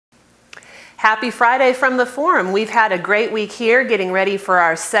Happy Friday from the Forum. We've had a great week here getting ready for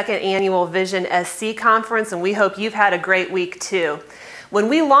our second annual Vision SC conference, and we hope you've had a great week too. When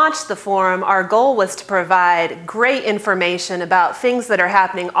we launched the Forum, our goal was to provide great information about things that are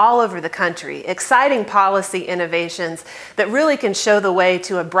happening all over the country, exciting policy innovations that really can show the way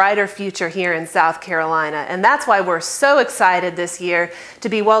to a brighter future here in South Carolina. And that's why we're so excited this year to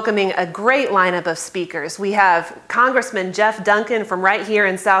be welcoming a great lineup of speakers. We have Congressman Jeff Duncan from right here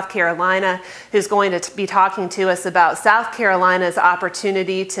in South Carolina, who's going to be talking to us about South Carolina's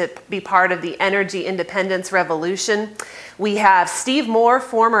opportunity to be part of the energy independence revolution. We have Steve Moore,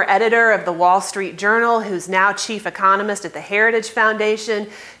 former editor of the Wall Street Journal, who's now chief economist at the Heritage Foundation,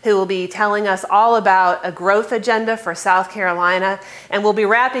 who will be telling us all about a growth agenda for South Carolina. And we'll be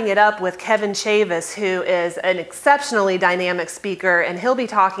wrapping it up with Kevin Chavis, who is an exceptionally dynamic speaker, and he'll be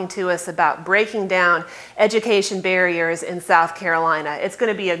talking to us about breaking down education barriers in South Carolina. It's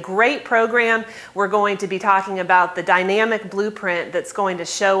going to be a great program. We're going to be talking about the dynamic blueprint that's going to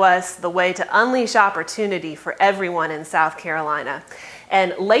show us the way to unleash opportunity for everyone in South Carolina.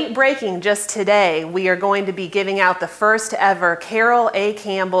 And late breaking just today, we are going to be giving out the first ever Carol A.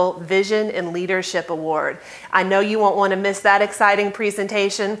 Campbell Vision and Leadership Award. I know you won't want to miss that exciting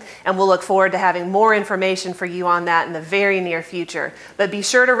presentation, and we'll look forward to having more information for you on that in the very near future. But be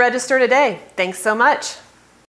sure to register today. Thanks so much.